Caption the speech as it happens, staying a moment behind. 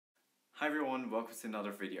Hi everyone, welcome to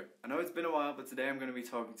another video. I know it's been a while, but today I'm going to be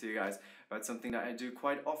talking to you guys about something that I do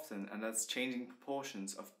quite often, and that's changing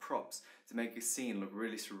proportions of props to make a scene look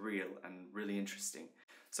really surreal and really interesting.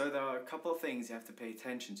 So there are a couple of things you have to pay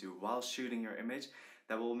attention to while shooting your image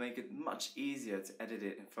that will make it much easier to edit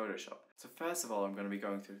it in Photoshop. So first of all, I'm going to be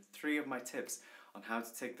going through 3 of my tips on how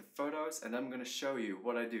to take the photos, and then I'm going to show you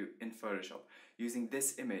what I do in Photoshop using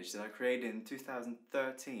this image that I created in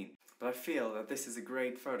 2013. But I feel that this is a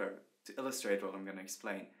great photo to illustrate what I'm going to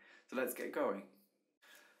explain. So let's get going.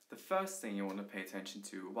 The first thing you want to pay attention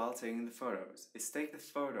to while taking the photos is take the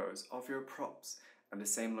photos of your props at the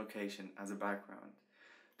same location as a background.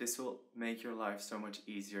 This will make your life so much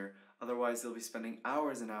easier, otherwise you'll be spending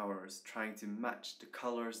hours and hours trying to match the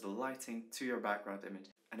colors, the lighting to your background image,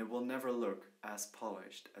 and it will never look as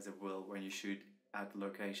polished as it will when you shoot at the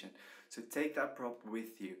location. So take that prop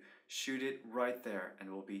with you, shoot it right there, and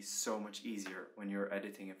it will be so much easier when you're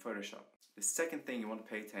editing in Photoshop. The second thing you want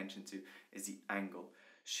to pay attention to is the angle.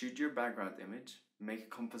 Shoot your background image, make a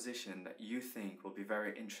composition that you think will be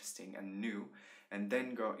very interesting and new, and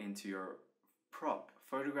then go into your prop,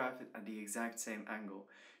 photograph it at the exact same angle.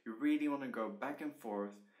 You really want to go back and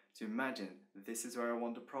forth to imagine this is where I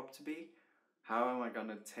want the prop to be. How am I going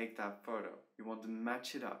to take that photo? You want to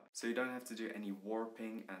match it up so you don't have to do any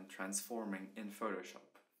warping and transforming in Photoshop.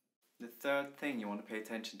 The third thing you want to pay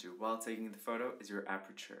attention to while taking the photo is your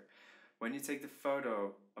aperture. When you take the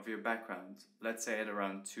photo of your background, let's say at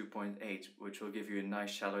around 2.8, which will give you a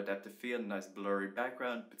nice shallow depth of field, a nice blurry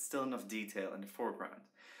background, but still enough detail in the foreground.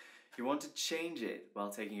 You want to change it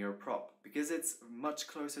while taking your prop. Because it's much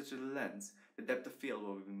closer to the lens, the depth of field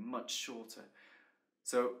will be much shorter.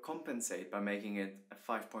 So compensate by making it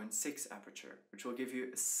a 5.6 aperture, which will give you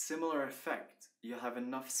a similar effect. You'll have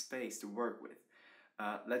enough space to work with.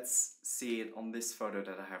 Let's see it on this photo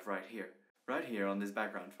that I have right here. Right here on this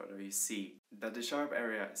background photo, you see that the sharp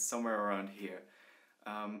area is somewhere around here.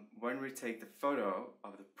 When we take the photo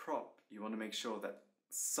of the prop, you want to make sure that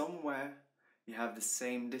somewhere you have the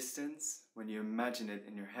same distance when you imagine it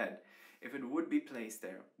in your head. If it would be placed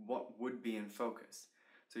there, what would be in focus?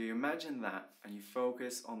 So you imagine that and you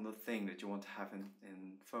focus on the thing that you want to have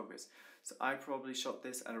in focus. So I probably shot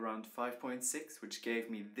this at around 5.6, which gave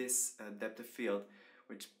me this depth of field,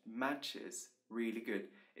 which matches really good.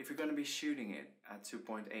 If you're going to be shooting it at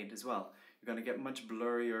 2.8 as well, you're going to get much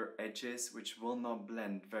blurrier edges, which will not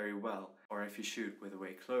blend very well. Or if you shoot with a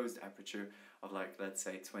way closed aperture of, like, let's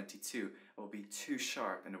say 22, it will be too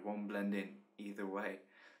sharp and it won't blend in either way.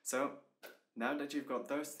 So now that you've got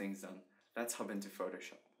those things done, let's hop into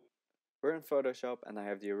Photoshop. We're in Photoshop and I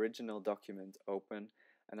have the original document open,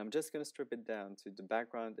 and I'm just going to strip it down to the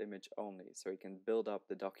background image only so we can build up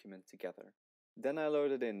the document together. Then I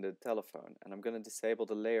loaded in the telephone and I'm going to disable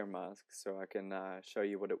the layer mask so I can show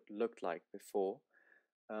you what it looked like before.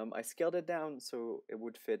 I scaled it down so it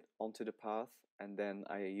would fit onto the path, and then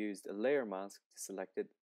I used a layer mask to select it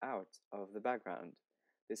out of the background.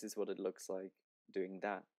 This is what it looks like doing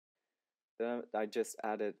that. Then I just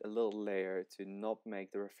added a little layer to not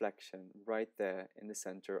make the reflection right there in the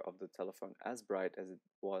center of the telephone as bright as it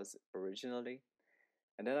was originally.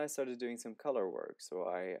 And then I started doing some color work. So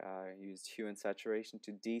I used hue and saturation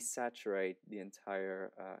to desaturate the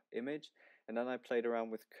entire image. And then I played around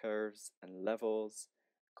with curves and levels,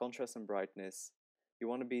 contrast and brightness. You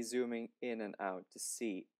want to be zooming in and out to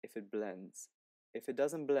see if it blends. If it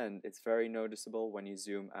doesn't blend, it's very noticeable when you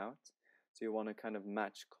zoom out. So you want to kind of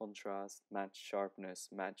match contrast, match sharpness,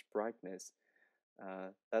 match brightness.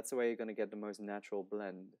 That's the way you're going to get the most natural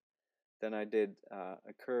blend. Then I did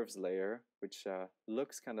a curves layer, which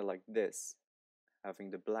looks kind of like this.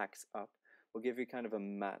 Having the blacks up will give you kind of a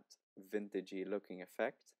matte, vintagey looking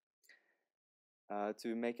effect.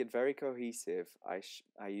 To make it very cohesive,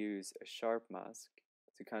 I use a sharp mask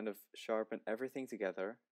to kind of sharpen everything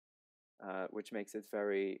together, which makes it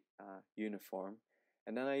very uniform.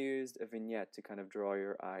 And then I used a vignette to kind of draw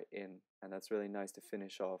your eye in, and that's really nice to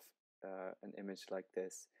finish off an image like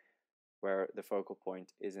this, where the focal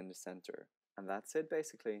point is in the center. And that's it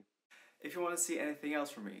basically. If you want to see anything else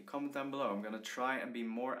from me, comment down below. I'm going to try and be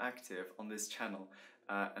more active on this channel.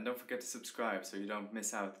 And don't forget to subscribe so you don't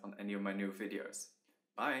miss out on any of my new videos.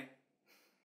 Bye!